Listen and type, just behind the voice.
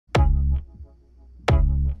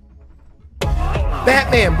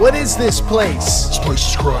Batman, what is this place? This place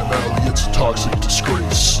is Crime Alley. It's a toxic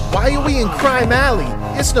disgrace. Why are we in Crime Alley?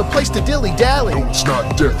 It's no place to dilly-dally. No, it's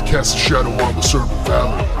not. Death casts a shadow on the Serpent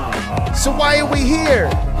Valley. So why are we here?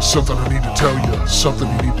 Something I need to tell you. Something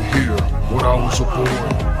you need to hear. When I was a boy,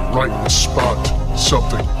 right in this spot,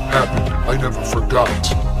 something happened I never forgot.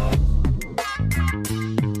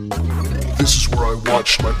 This is where I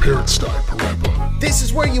watched my parents die, Parappa. This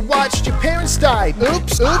is where you watched your parents die.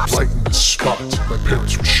 Oops, oops. Right in this spot, my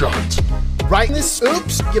parents were shot. Right in this,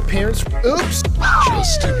 oops, your parents, oops.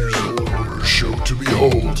 Just 10 years old, horror show to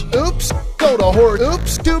behold. Oops, go to horror,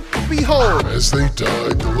 oops, to behold. As they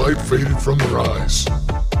died, the light faded from their eyes.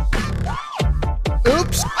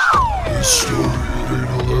 Oops. This story, it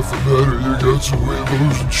ain't no laughing matter. You got some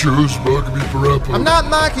weirdos and shows mocking me, Parappa. I'm not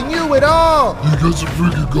mocking you at all. You got some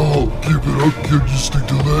freaking gall. Keep it up, kid. You stick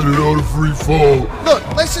to landing on a free fall. Look,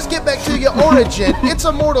 let's just get back to your origin. It's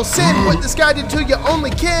a mortal sin. What this guy did to your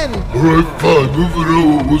only kin. Alright, fine. Moving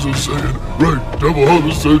on. What was I saying? Right, double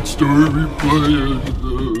homicide story replaying.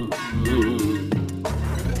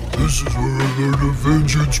 This is where I learned of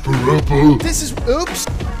vengeance, Parappa. This is, oops.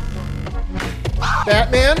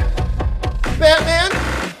 Batman? Batman?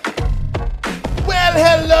 Well,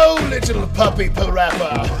 hello, little puppy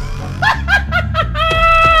Parappa.